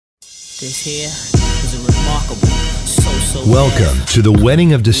This here is a remarkable, Welcome to the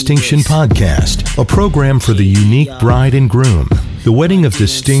Wedding of Distinction podcast, a program for the unique bride and groom. The Wedding of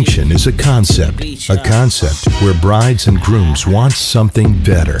Distinction is a concept where brides and grooms want something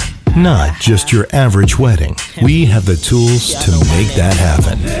better. Not just your average wedding. We have the tools to make that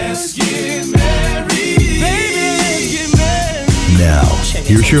happen. Now,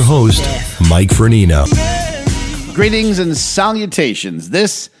 here's your host, Mike Fernino. Greetings and salutations.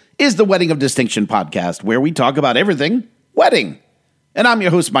 This is the Wedding of Distinction podcast, where we talk about everything wedding. And I'm your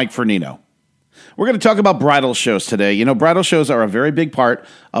host, Mike Fernino. We're going to talk about bridal shows today. You know, bridal shows are a very big part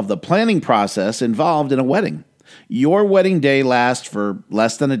of the planning process involved in a wedding. Your wedding day lasts for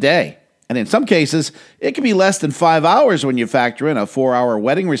less than a day. And in some cases, it can be less than 5 hours when you factor in a 4-hour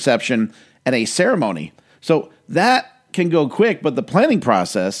wedding reception and a ceremony. So that can go quick, but the planning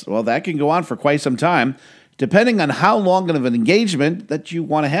process, well, that can go on for quite some time, depending on how long of an engagement that you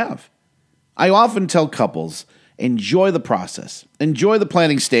want to have. I often tell couples, enjoy the process, enjoy the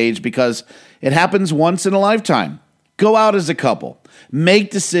planning stage, because it happens once in a lifetime. Go out as a couple, make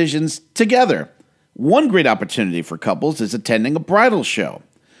decisions together. One great opportunity for couples is attending a bridal show.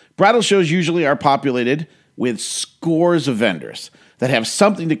 Bridal shows usually are populated with scores of vendors that have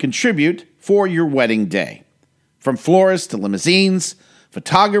something to contribute for your wedding day. From florists to limousines,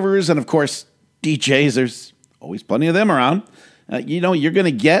 photographers, and of course, DJs. There's always plenty of them around. You're going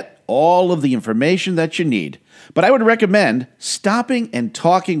to get all of the information that you need. But I would recommend stopping and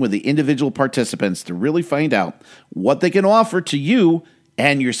talking with the individual participants to really find out what they can offer to you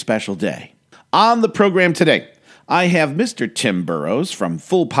and your special day. On the program today, I have Mr. Tim Burrows from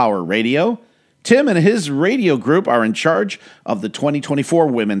Full Power Radio. Tim and his radio group are in charge of the 2024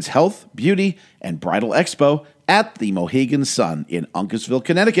 Women's Health, Beauty, and Bridal Expo at the Mohegan Sun in Uncasville,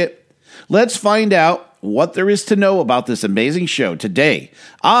 Connecticut. Let's find out what there is to know about this amazing show today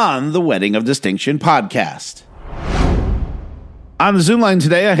on the Wedding of Distinction podcast. On the Zoom line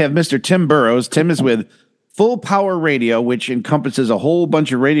today, I have Mr. Tim Burrows. Tim is with Full Power Radio, which encompasses a whole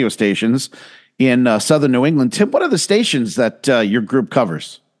bunch of radio stations in southern New England. Tim, what are the stations that your group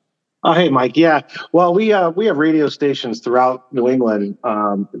covers? Oh, hey, Mike. Yeah. Well, we have radio stations throughout New England.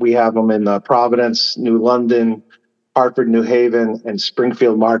 We have them in Providence, New London, Hartford, New Haven, and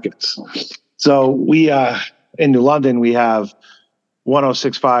Springfield markets. So we in New London, we have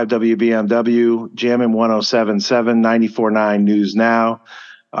 106.5 WBMW, Jammin' 107.7, 94.9 News Now.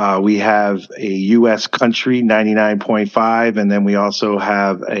 We have a U.S. Country 99.5, and then we also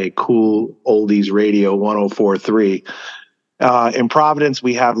have a cool oldies radio 104.3. In Providence,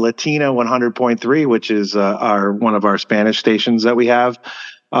 we have Latina 100.3, which is one of our Spanish stations that we have.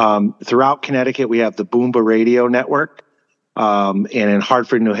 Throughout Connecticut, we have the Boomba Radio Network. And in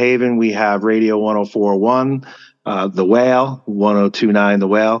Hartford, New Haven, we have Radio 104.1, The Whale, 102.9 The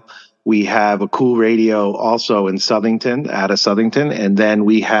Whale. We have a cool radio also in Southington, and then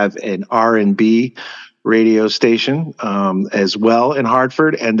we have an R&B radio station as well in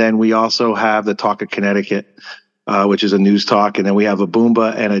Hartford. And then we also have the Talk of Connecticut, which is a news talk. And then we have a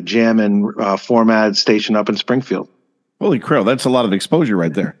Boomba and a Jammin' format station up in Springfield. Holy crow, that's a lot of exposure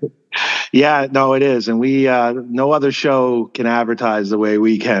right there. Yeah, no, it is. And we, no other show can advertise the way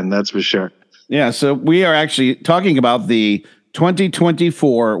we can, that's for sure. Yeah, so we are actually talking about the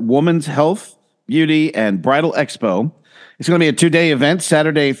 2024 Women's Health, Beauty, and Bridal Expo. It's going to be a 2-day event,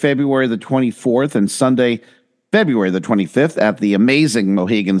 Saturday, February the 24th, and Sunday, February the 25th, at the amazing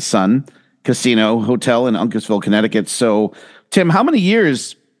Mohegan Sun Casino Hotel in Uncasville, Connecticut. So, Tim, how many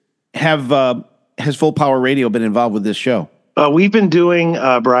years has Full Power Radio been involved with this show? We've been doing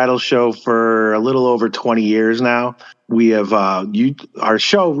a bridal show for a little over 20 years now. We have our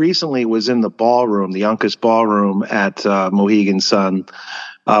show recently was in the ballroom, the Uncas Ballroom at Mohegan Sun.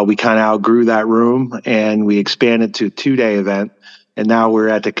 We kind of outgrew that room and we expanded to a 2-day event. And now we're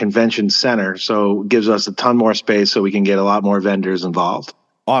at the convention center. So it gives us a ton more space so we can get a lot more vendors involved.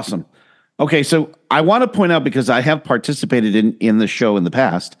 Awesome. Okay, so I want to point out, because I have participated in the show in the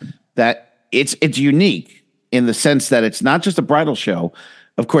past, that it's unique in the sense that it's not just a bridal show.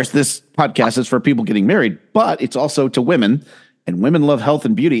 Of course, this podcast is for people getting married, but it's also to women, and women love health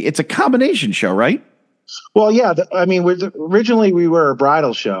and beauty. It's a combination show, right? Well, yeah. Originally we were a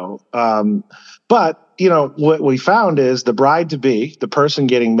bridal show, but what we found is the bride-to-be, the person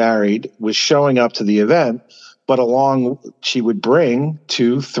getting married, was showing up to the event, but along she would bring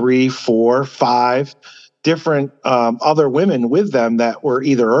 2, 3, 4, 5 different other women with them that were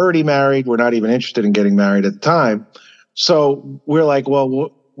either already married, were not even interested in getting married at the time. So we're like,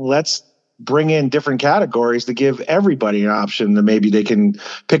 well, let's bring in different categories to give everybody an option that maybe they can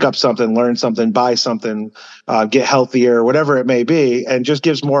pick up something, learn something, buy something, get healthier, whatever it may be, and just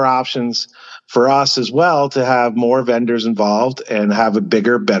gives more options for us as well to have more vendors involved and have a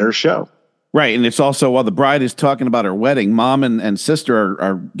bigger, better show. Right. And it's also while the bride is talking about her wedding, mom and sister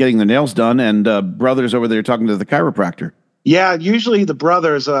are getting their nails done, and brother's over there talking to the chiropractor. Yeah, usually the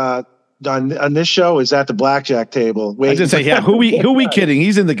brothers on this show is at the blackjack table. I was gonna say, yeah, who we kidding?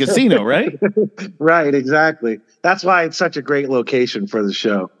 He's in the casino, right? Right, exactly. That's why it's such a great location for the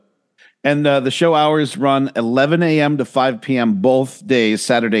show. And the show hours run 11 a.m. to 5 p.m. both days,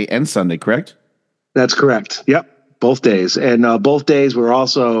 Saturday and Sunday, correct? That's correct. Yep, both days. And both days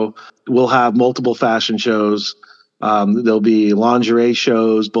we'll have multiple fashion shows. There'll be lingerie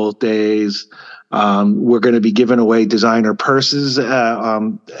shows both days. We're going to be giving away designer purses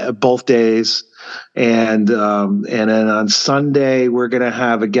both days. And then on Sunday, we're going to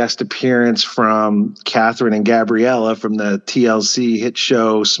have a guest appearance from Catherine and Gabriella from the TLC hit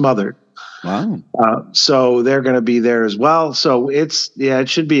show Smothered. Wow. So they're going to be there as well. So it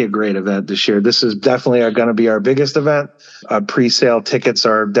should be a great event this year. This is definitely going to be our biggest event. Pre-sale tickets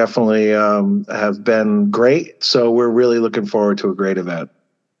are definitely have been great. So we're really looking forward to a great event.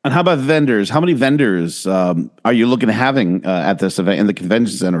 And how about vendors? How many vendors are you looking at having at this event in the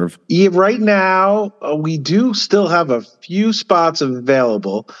convention center? Yeah, right now, we do still have a few spots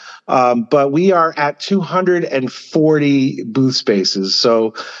available, but we are at 240 booth spaces.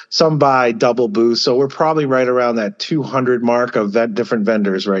 So some buy double booths. So we're probably right around that 200 mark of different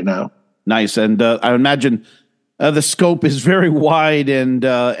vendors right now. Nice. And I imagine the scope is very wide and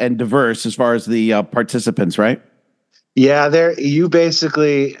diverse as far as the participants, right? Yeah,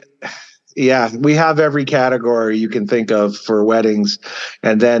 we have every category you can think of for weddings.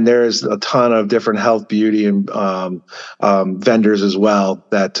 And then there's a ton of different health, beauty, and vendors as well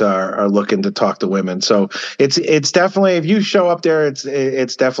that are looking to talk to women. So it's definitely, if you show up there,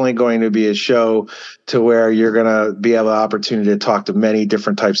 it's definitely going to be a show to where you're going to be able to opportunity to talk to many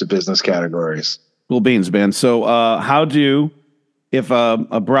different types of business categories. Cool beans, man. So if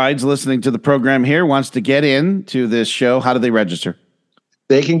a bride's listening to the program here, wants to get into this show, how do they register?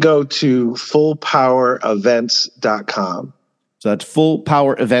 They can go to fullpowerevents.com. So that's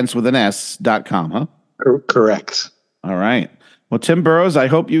fullpowerevents with an S.com, huh? Correct. All right. Well, Tim Burrows, I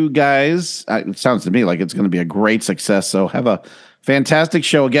hope you guys, it sounds to me like it's going to be a great success. So have a fantastic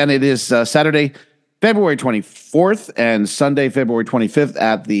show. Again, it is Saturday, February 24th and Sunday, February 25th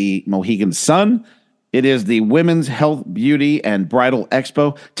at the Mohegan Sun. It is the Women's Health, Beauty, and Bridal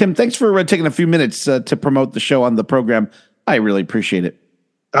Expo. Tim, thanks for taking a few minutes to promote the show on the program. I really appreciate it.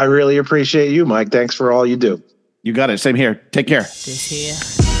 I really appreciate you, Mike. Thanks for all you do. You got it. Same here. Take care. This here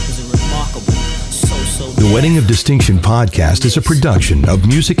is a remarkable, The Wedding of Distinction podcast is a production of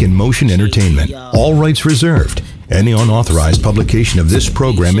Music in Motion Entertainment. All rights reserved. Any unauthorized publication of this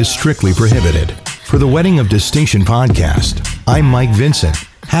program is strictly prohibited. For the Wedding of Distinction podcast, I'm Mike Vincent.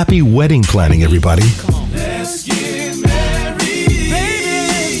 Happy wedding planning, everybody.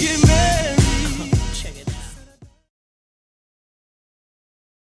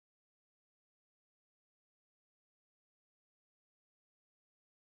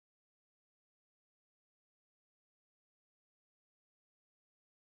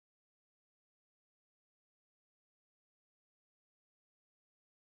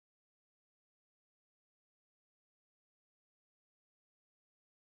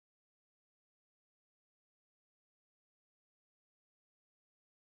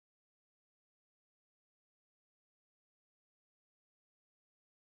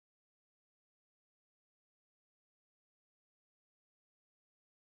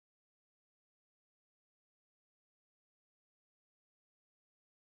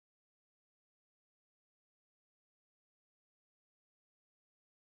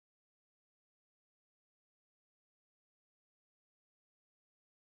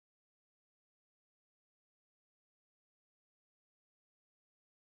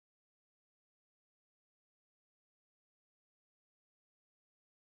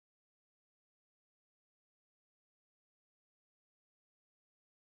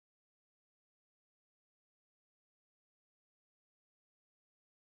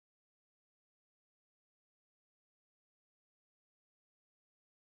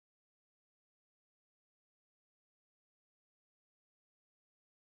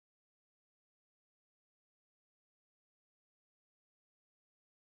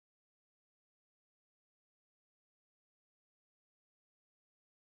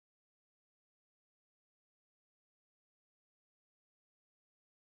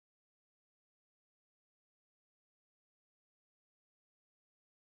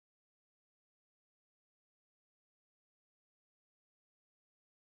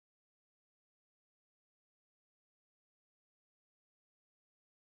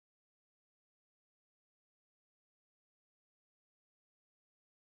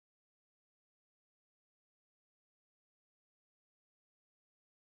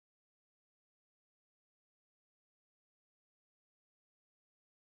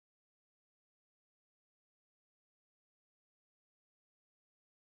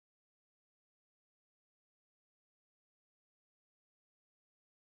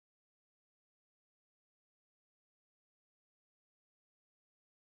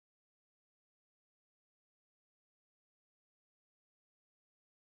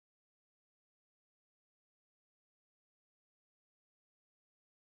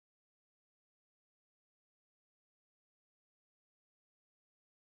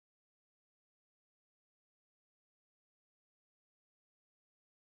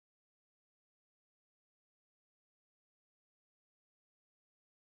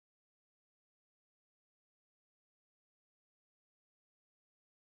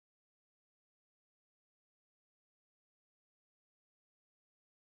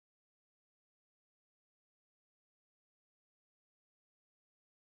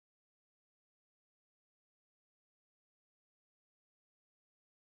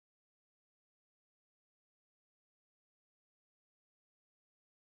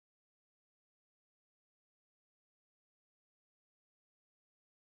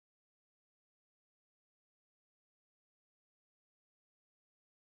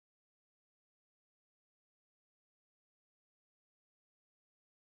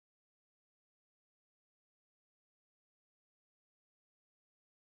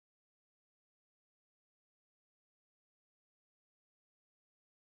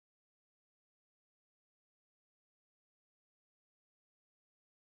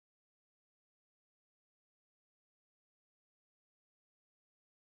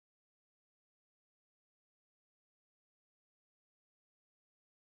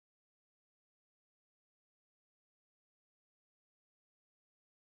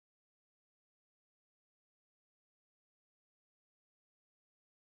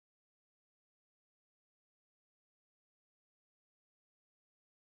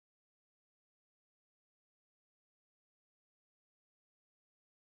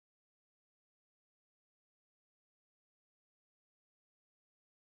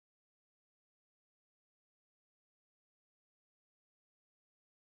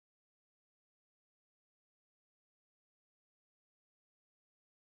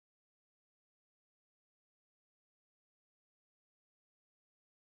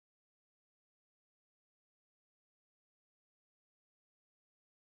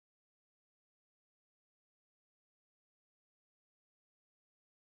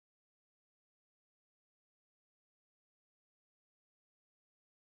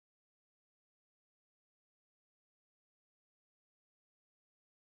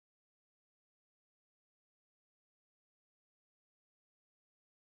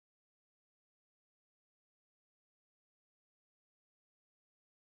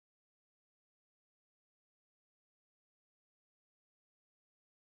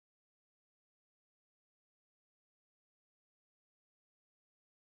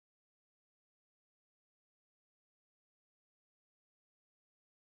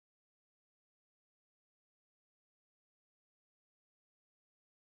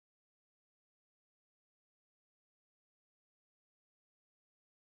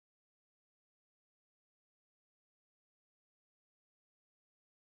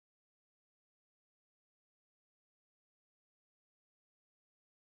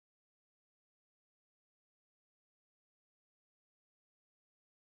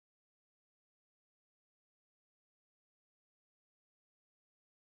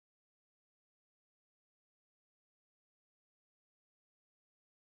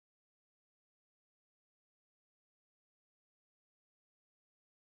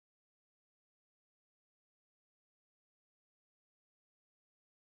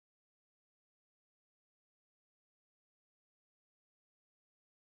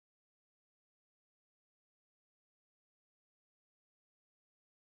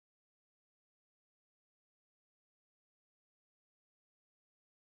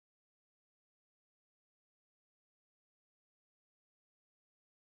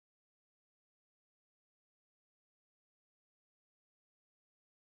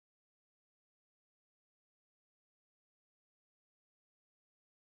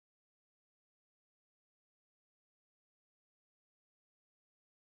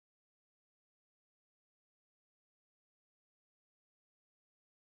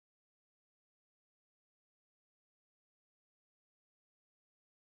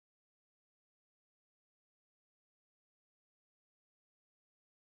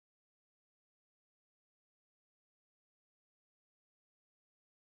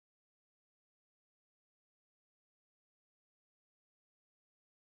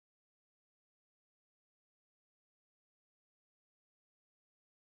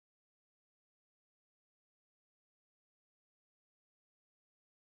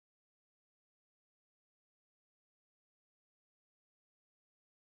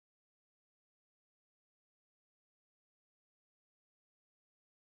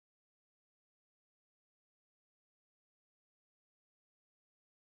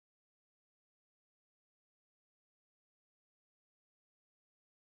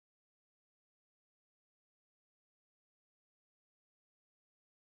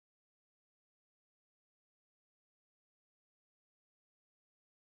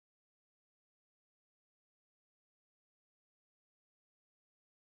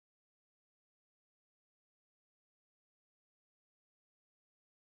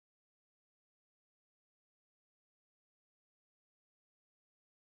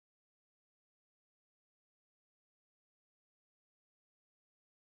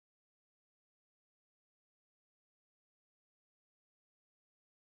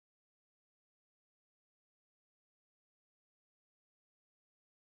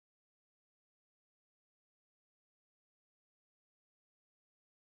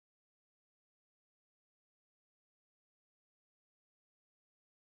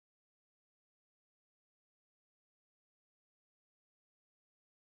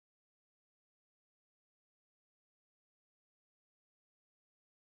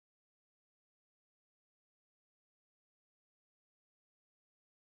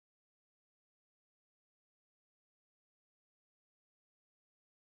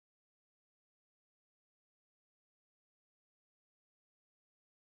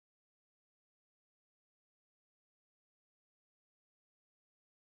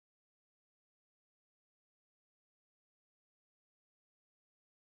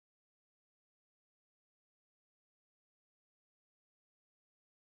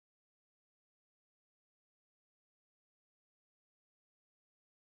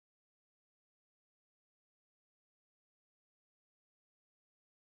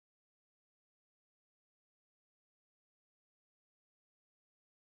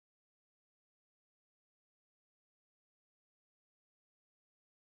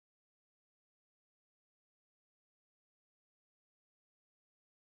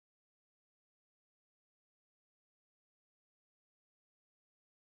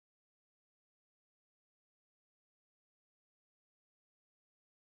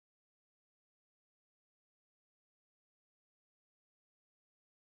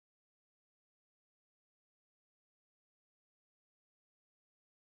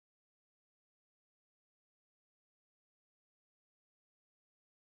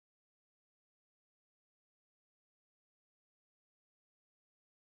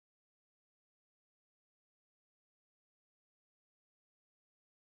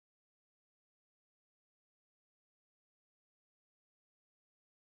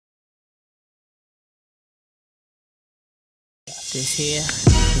 This here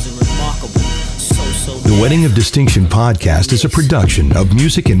is a remarkable, The Wedding of Distinction podcast is a production of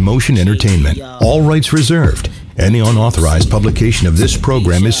Music in Motion Entertainment. All rights reserved. Any unauthorized publication of this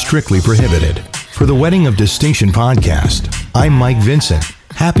program is strictly prohibited. For the Wedding of Distinction podcast, I'm Mike Vincent.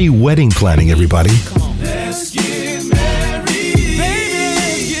 Happy wedding planning, everybody.